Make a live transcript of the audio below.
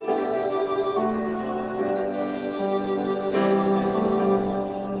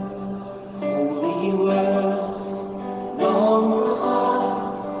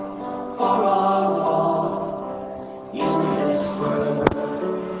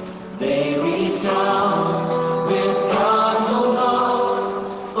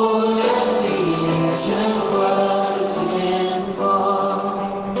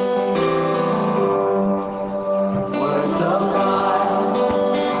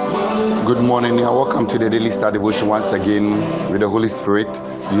Good morning and welcome to the Daily Star Devotion once again with the Holy Spirit,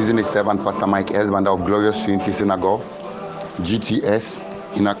 using the servant Pastor Mike Esband of Glorious Trinity Synagogue,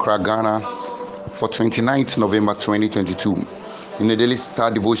 GTS, in Accra, Ghana, for 29th November 2022. In the Daily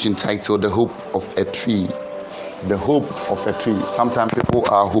Star Devotion titled The Hope of a Tree. The hope of a tree. Sometimes people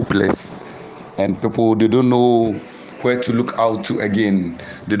are hopeless and they don't know where to look out to again.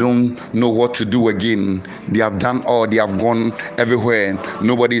 They don't know what to do again. They have done all, they have gone everywhere.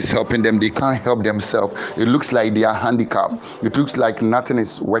 Nobody is helping them. They can't help themselves. It looks like they are handicapped. It looks like nothing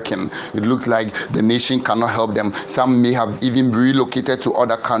is working. It looks like the nation cannot help them. Some may have even relocated to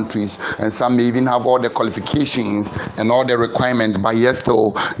other countries, and some may even have all the qualifications and all the requirements, but yet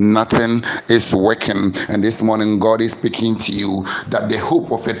still nothing is working. And this morning God is speaking to you that the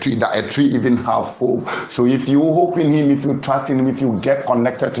hope of a tree, that a tree even have hope. So if you hope in him, if you trust in him, if you get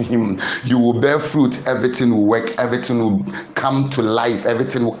connected to him, you will bear fruit. Everything will work. Everything will come to life.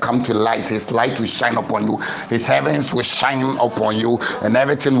 Everything will come to light. His light will shine upon you. His heavens will shine upon you, and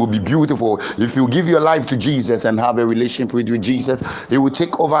everything will be beautiful. If you give your life to Jesus and have a relationship with Jesus, he will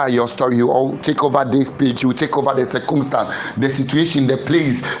take over your story. He will take over this page. He will take over the circumstance, the situation, the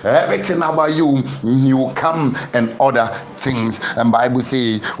place, everything about you. He will come and order things. And Bible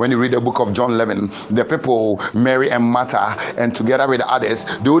says, when you read the book of John 11, the people, Mary and Martha, and together with others,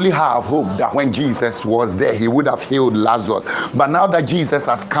 they only have hope that when Jesus was there, he would have healed Lazarus. But now that Jesus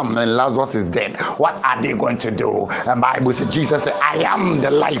has come and Lazarus is dead, what are they going to do? And Bible says, Jesus said, I am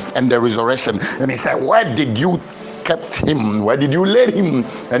the life and the resurrection. And he said, where did you kept him? Where did you lay him?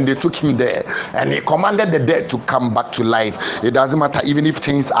 And they took him there, and he commanded the dead to come back to life. It doesn't matter even if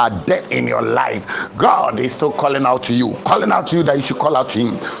things are dead in your life, God is still calling out to you that you should call out to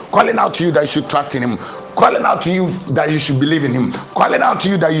him, calling out to you that you should trust in him, calling out to you that you should believe in him, calling out to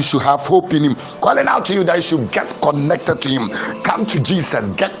you that you should have hope in him, calling out to you that you should get connected to him. Come to Jesus,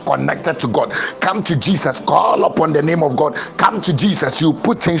 get connected to God. Come to Jesus, call upon the name of God. Come to Jesus, you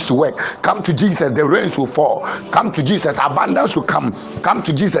put things to work. Come to Jesus, the rains will fall. Come to Jesus, abundance will come. Come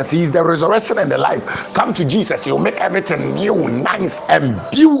to Jesus, he is the resurrection and the life. Come to Jesus, he'll make everything new, nice and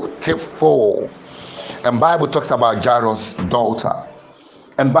beautiful. And Bible talks about Jairus' daughter.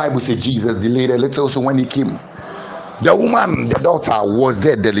 And Bible says Jesus delayed a little, so when he came, the woman, the daughter, was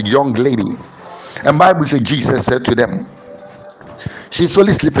there, the young lady. And Bible says Jesus said to them, she's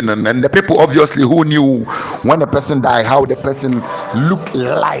only sleeping. And the people obviously who knew when a person died, how the person looked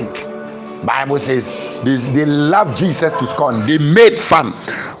like. Bible says they love Jesus to scorn. They made fun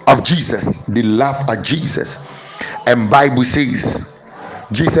of Jesus. They laughed at Jesus. And Bible says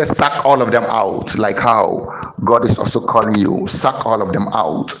Jesus sucked all of them out, like how God is also calling you. Suck all of them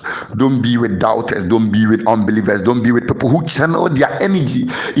out. Don't be with doubters. Don't be with unbelievers. Don't be with people who channel their energy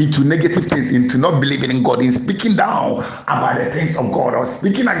into negative things, into not believing in God, in speaking down about the things of God, or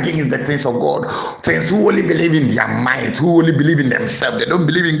speaking against the things of God. Things who only believe in their might, who only believe in themselves. They don't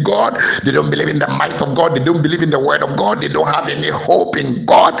believe in God. They don't believe in the might of God. They don't believe in the word of God. They don't have any hope in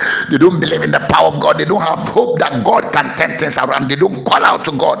God. They don't believe in the power of God. They don't have hope that God can turn things around. They don't call out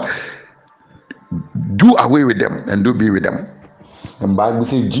to God. Do away with them and do be with them. And Bible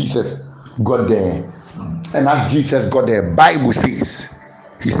says Jesus got there. And as Jesus got there, Bible says,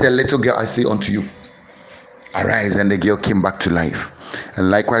 he said, little girl, I say unto you, arise. And the girl came back to life.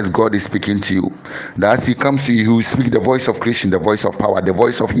 And likewise, God is speaking to you, that as he comes to you, he will speak the voice of creation, the voice of power, the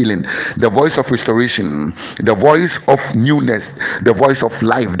voice of healing, the voice of restoration, the voice of newness, the voice of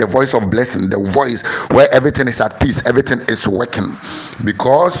life, the voice of blessing, the voice where everything is at peace, everything is working,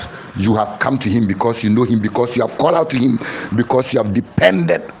 because you have come to him, because you know him, because you have called out to him, because you have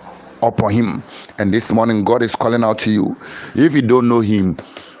depended upon him. And this morning God is calling out to you. If you don't know him,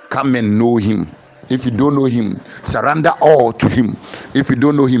 come and know him. If you don't know him, surrender all to him. If you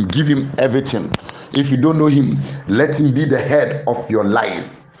don't know him, give him everything. If you don't know him, let him be the head of your life.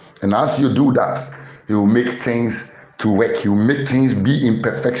 And as you do that, he will make things to work. He will make things be in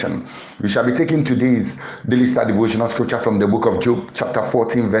perfection. We shall be taking today's daily study devotional scripture from the book of Job, chapter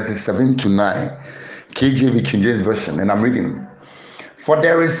 14, verses 7 to 9, KJV, King James Version. And I'm reading. For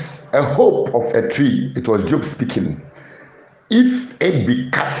there is a hope of a tree. It was Job speaking. If it be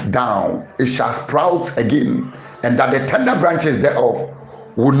cut down, it shall sprout again, and that the tender branches thereof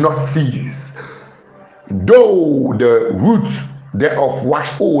will not cease. Though the root thereof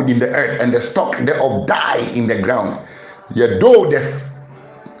wax old in the earth, and the stalk thereof die in the ground, yet through the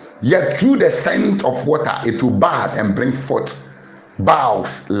scent of water it will bud and bring forth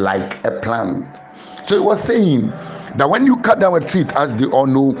boughs like a plant. So it was saying that when you cut down a tree, as they all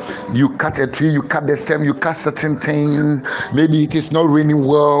know, you cut a tree, you cut the stem, you cut certain things. Maybe it is not raining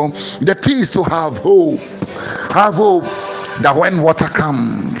well. The tree is to have hope that when water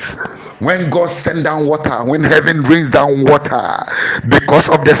comes, When God send down water, when heaven brings down water, because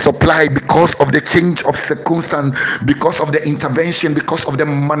of the supply, because of the change of circumstance, because of the intervention, because of the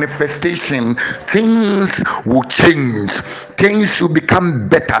manifestation, things will change. Things will become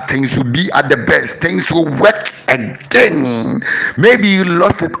better. Things will be at the best. Things will work again. Maybe you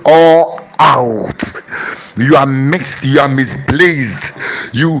lost it all out. You are mixed, you are misplaced,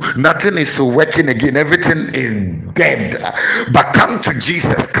 you nothing is working again, everything is dead. But come to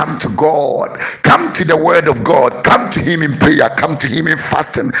Jesus, come to God, come to the word of God, come to him in prayer, come to him in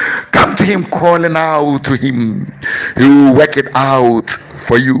fasting, come to him calling out to him. He will work it out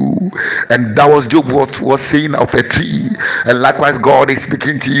for you. And that was Job what was saying of a tree. And likewise God is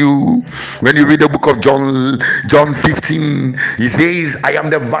speaking to you. When you read the book of John 15, he says, I am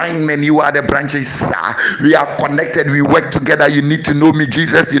the vine and you are the branches. We are connected, we work together. You need to know me,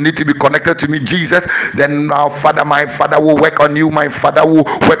 Jesus. You need to be connected to me, Jesus. Then my father will work on you. My father will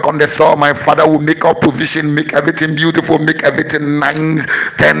work on the soil. My father will make all provision, make everything beautiful, make everything nice,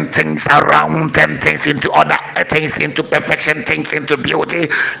 turn things around, turn things into order, things into perfection, things into beauty,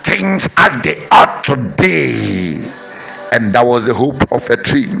 things as they ought to be. And that was the hope of a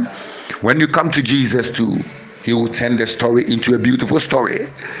tree. When you come to Jesus too, he will turn the story into a beautiful story.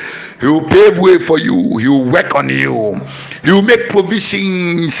 He will pave way for you. He will work on you. He will make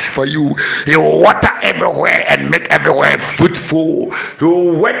provisions for you. He will water everywhere and make everywhere fruitful. He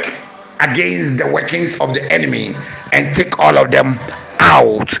will work against the workings of the enemy and take all of them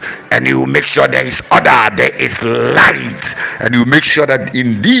out. And he will make sure there is order, there is light, and he will make sure that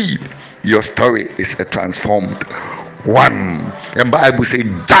indeed your story is a transformed one. And Bible says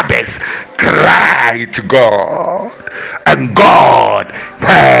Jabez cried to God, and God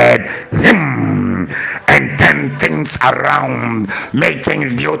heard him and turned things around, made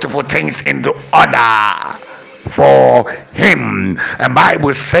things beautiful, things into order for him. And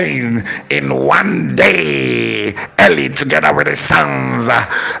Bible saying in one day Eli together with his sons,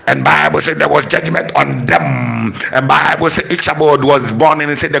 and Bible said there was judgment on them. And Bible said Ichabod was born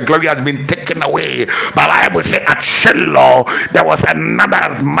and it said the glory has been taken away. But Bible said at Shiloh there was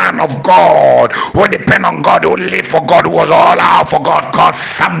another man of God who depended on God, who lived for God, who was all out for God, called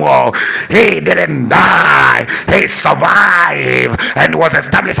Samuel. He didn't die, he survived and was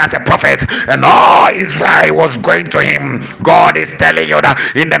established as a prophet, and all Israel was going to him. God is telling you that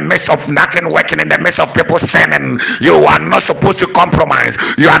in the midst of nothing working, in the midst of people sinning, you are not supposed to compromise.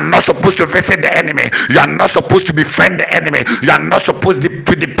 You are not supposed to visit the enemy. You are not supposed to befriend the enemy. You are not supposed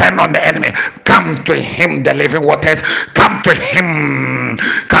to depend on the enemy. Come to him, the living waters. Come to him.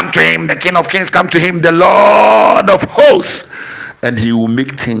 Come to him, the King of Kings. Come to him, the Lord of hosts, and he will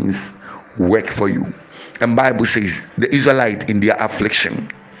make things work for you. And Bible says the Israelites in their affliction,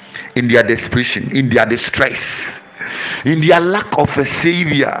 in their desperation, in their distress, in their lack of a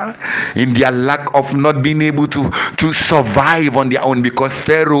savior, in their lack of not being able to survive on their own, because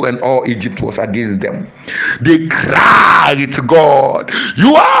Pharaoh and all Egypt was against them, they cried to God.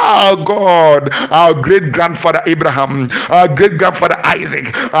 You are God. Our great grandfather Abraham, our great grandfather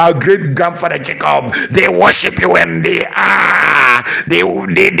Isaac, our great grandfather Jacob, they worship you, and they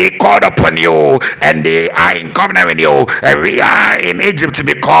called upon you, and they are in covenant with you, and we are in Egypt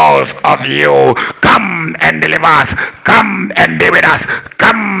because of you. Come and deliver us. Come and be with us.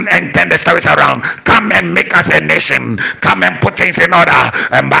 Come and turn the stories around. Come and make us a nation. Come and put things in order.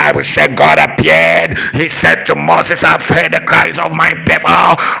 And Bible said God appeared. He said to Moses, I've heard the cries of my people.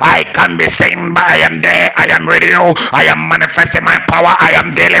 I can be seen, but I am there. I am with you. I am manifesting my power. I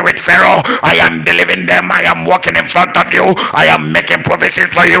am dealing with Pharaoh. I am delivering them. I am walking in front of you. I am making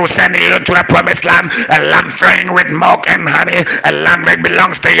provisions for you, sending you to a promised land, a land flowing with milk and honey, a land that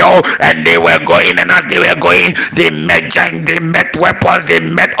belongs to you. And they were going, and as they were going, they met giants, they met weapons, they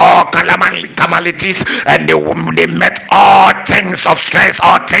met all calamities, and they met all things of stress,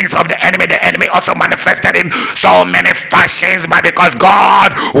 all things of the enemy. The enemy also manifested in so many fashions, but because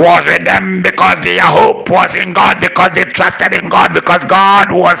God was with them, because their hope was in God, because they trusted in God, because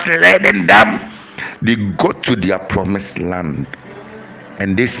God was leading them, they got to their promised land.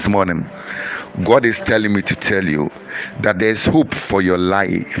 And this morning, God is telling me to tell you that there is hope for your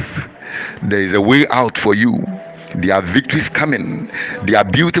life. There is a way out for you. There are victories coming. There are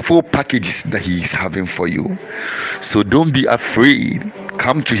beautiful packages that he is having for you. So don't be afraid.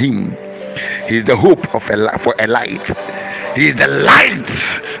 Come to him. He is the hope for a light. He is the light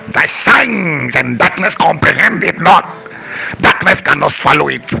that shines, and darkness comprehend it not. Darkness cannot swallow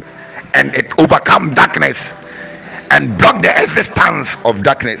it, and it overcome darkness and block the existence of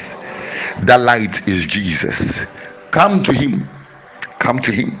darkness. The light is Jesus. Come to him. Come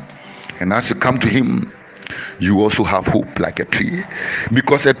to him. And as you come to him, you also have hope like a tree,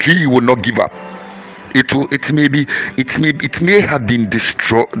 because a tree will not give up. It may have been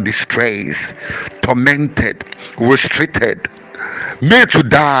distressed, tormented, restricted, made to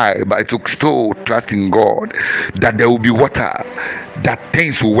die, but it will still trust in God that there will be water, that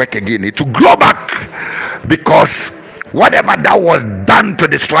things will work again. It will grow back, because whatever that was done to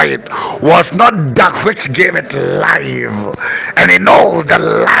destroy it was not that which gave it life. And it knows the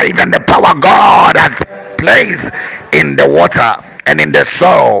life and the power God has placed in the water and in the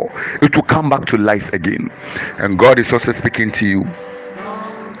soil. It will come back to life again. And God is also speaking to you.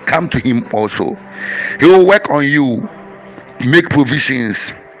 Come to Him also. He will work on you, make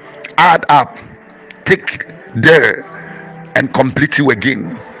provisions, add up, take there, and complete you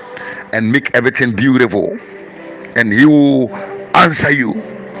again, and make everything beautiful. And He will answer you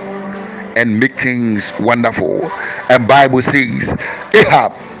and make things wonderful. And Bible says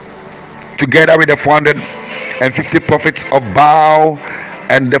Ahab, together with the 450 prophets of Baal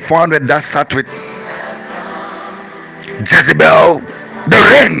and the 400 that sat with Jezebel,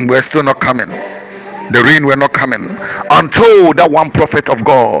 the rain was still not coming. The rain were not coming until that one prophet of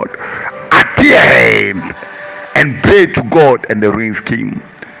God appeared and prayed to God, and the rains came.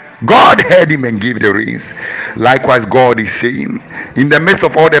 God heard him and gave the rains. Likewise, God is saying, in the midst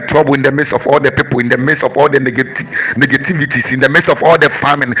of all the trouble, in the midst of all the people, in the midst of all the negativities, in the midst of all the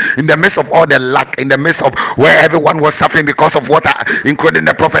famine, in the midst of all the lack, in the midst of where everyone was suffering because of water, including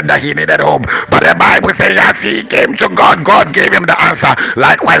the prophet that he needed home. But the Bible says, as he came to God, God gave him the answer.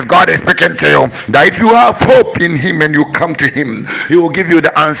 Likewise, God is speaking to you that if you have hope in Him and you come to Him, He will give you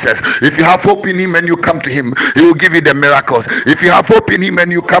the answers. If you have hope in Him and you come to Him, He will give you the miracles. If you have hope in Him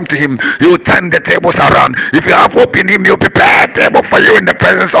and you come to Him, He will turn the tables around. If you have hope in Him, He will prepare a table for you in the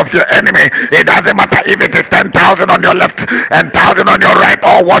presence of your enemy. It doesn't matter if it is 10,000 on your left and 1,000 on your right,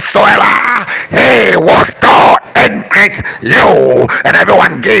 or whatsoever. He will store and increase you. And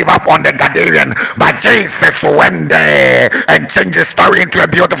everyone gave up on the Gadarian, but Jesus went there and changed the story into a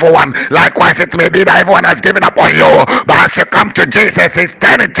beautiful one. Likewise, it may be that everyone has given up on you, but as you come to Jesus, He's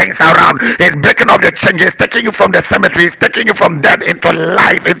turning things around. He's breaking off the changes, taking you from the cemetery, He's taking you from death into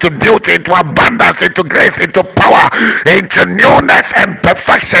life, into beauty, into abundance, into grace, into power, into newness and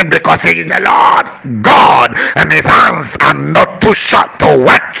perfection, because He is the Lord God, and His hands are not too short to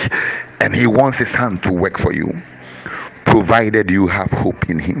work, and He wants His hand to work for you, provided you have hope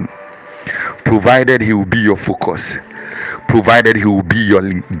in Him, provided He will be your focus, provided He will be your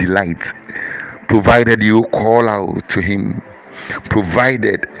delight, provided you call out to Him,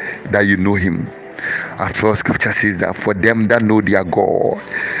 provided that you know Him. After all, Scripture says that for them that know their God,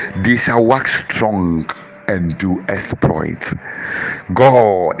 they shall wax strong and do exploits.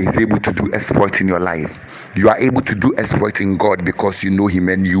 God is able to do exploits in your life. You are able to do exploits in God because you know Him,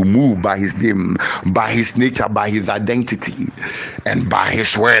 and you move by His name, by His nature, by His identity, and by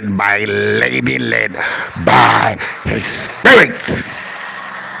His word, by being led by His Spirit.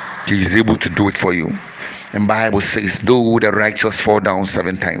 He is able to do it for you. And Bible says, though the righteous fall down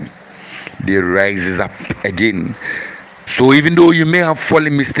 7 times, they rises up again. So even though you may have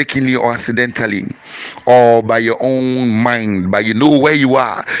fallen mistakenly or accidentally, or by your own mind, but you know where you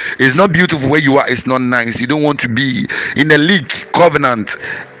are, it's not beautiful where you are, it's not nice. You don't want to be in a league covenant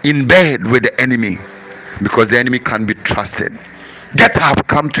in bed with the enemy, because the enemy can't be trusted. Get up,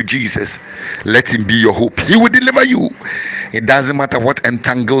 come to Jesus, let Him be your hope. He will deliver you. It doesn't matter what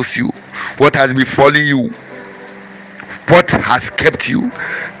entangles you, what has befallen you, what has kept you.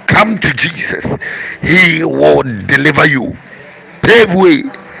 Come to Jesus. He will deliver you. Pave way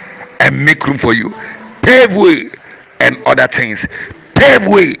and make room for you. Pave way and other things. Pave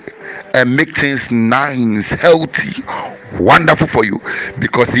way and make things nice, healthy, wonderful for you,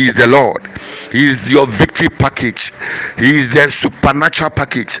 because He is the Lord. He is your victory package. He is the supernatural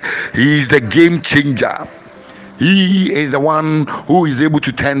package. He is the game changer. He is the one who is able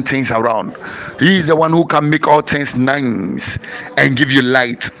to turn things around. He is the one who can make all things nice and give you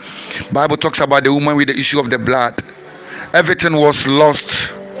light. Bible talks about the woman with the issue of the blood. Everything was lost.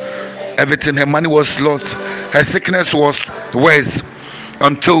 Everything, her money was lost. Her sickness was worse,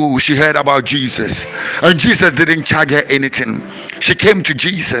 until she heard about Jesus. And Jesus didn't charge her anything. She came to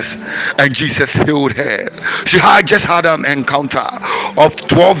Jesus and Jesus healed her. She had just had an encounter of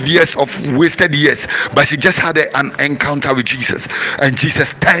 12 years of wasted years, but she just had an encounter with Jesus, and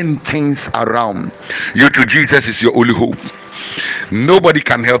Jesus turned things around. You to Jesus is your only hope. Nobody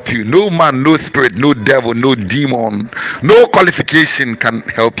can help you. No man, no spirit, no devil, no demon, no qualification can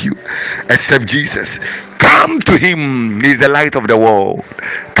help you except Jesus. Come to Him. He is the light of the world.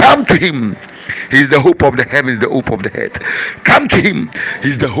 Come to Him. He's the hope of the heavens, the hope of the earth. Come to him.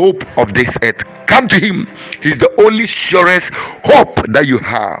 He's the hope of this earth. Come to him. He's the only surest hope that you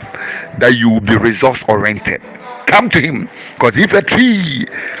have, that you will be resource oriented. Come to him, because if a tree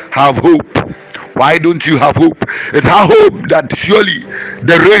have hope, why don't you have hope? It has hope that surely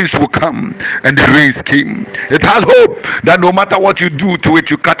the rains will come, and the rains came. It has hope that no matter what you do to it,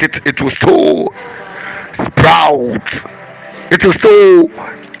 you cut it, it will still sprout. It will still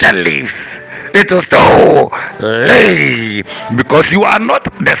get leaves. It will still lay, because you are not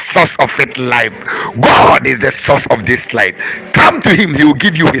the source of it life. God is the source of this life. Come to him, he will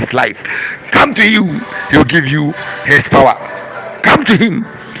give you his life. Come to you, he will give you his power. Come to him,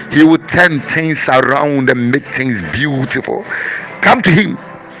 he will turn things around and make things beautiful. Come to him,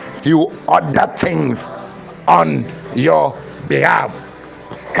 he will order things on your behalf.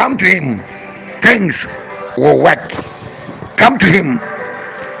 Come to him, things will work. Come to him,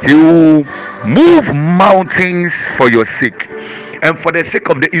 he will move mountains for your sake. And for the sake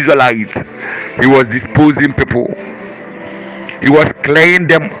of the Israelites, he was disposing people. He was clearing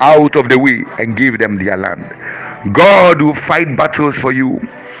them out of the way and gave them their land. God will fight battles for you.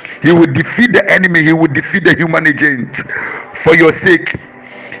 He will defeat the enemy. He will defeat the human agent for your sake.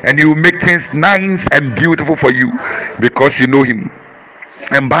 And he will make things nice and beautiful for you, because you know him.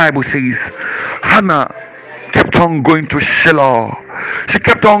 And Bible says Hannah kept on going to Shiloh. She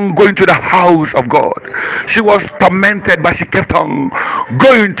kept on going to the house of God. She was tormented, but she kept on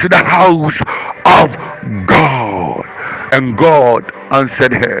going to the house of God. And God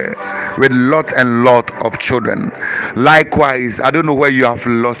answered her with lot and lot of children. Likewise, I don't know where you have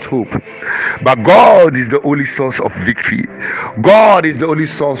lost hope, but God is the only source of victory. God is the only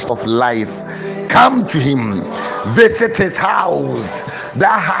source of life. Come to him, visit his house. The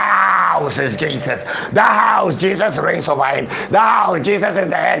house is Jesus. The house, Jesus reigns over it. The house, Jesus is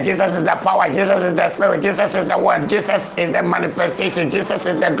the head. Jesus is the power. Jesus is the spirit. Jesus is the word. Jesus is the manifestation. Jesus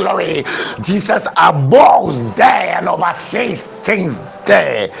is the glory. Jesus abodes there and oversees things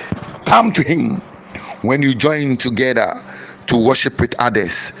there. Come to him. When you join together to worship with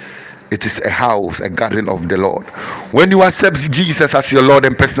others, it is a house, a garden of the Lord. When you accept Jesus as your Lord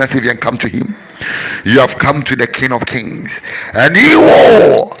and personal Savior and come to him, you have come to the King of Kings, and he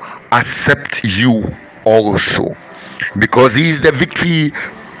will accept you also, because he is the victory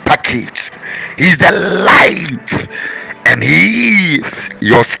package. He's the light, and he is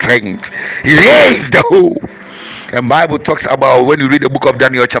your strength. He is the hope. And Bible talks about, when you read the book of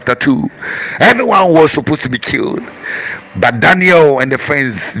Daniel chapter 2, everyone was supposed to be killed, but Daniel and the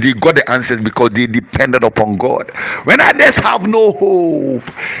friends, they got the answers because they depended upon God. When others have no hope,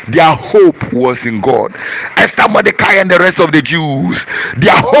 their hope was in God. Esther, Mordecai, and the rest of the Jews,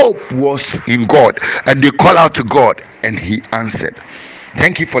 their hope was in God, and they called out to God, and he answered.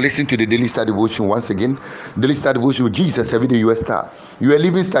 Thank you for listening to the Daily Star Devotion once again. Daily Star Devotion with Jesus. Every day you are a star. You are a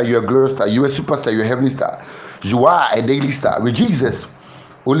living star. You are a glorious star. You are a superstar. You are a heavenly star. You are a daily star with Jesus.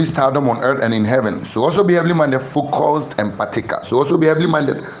 Only stardom on earth and in heaven. So also be heavenly minded, focused, and particular. So also be heavenly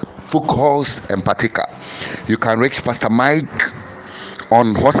minded, focused, and particular. You can reach Pastor Mike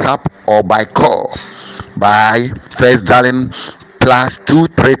on WhatsApp or by call by first dialing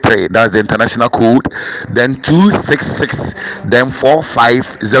 +233, that's the international code, then 266, then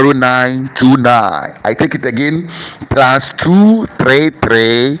 450929. I take it again,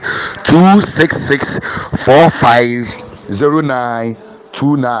 +233 266 450929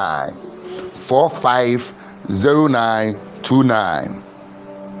 450929.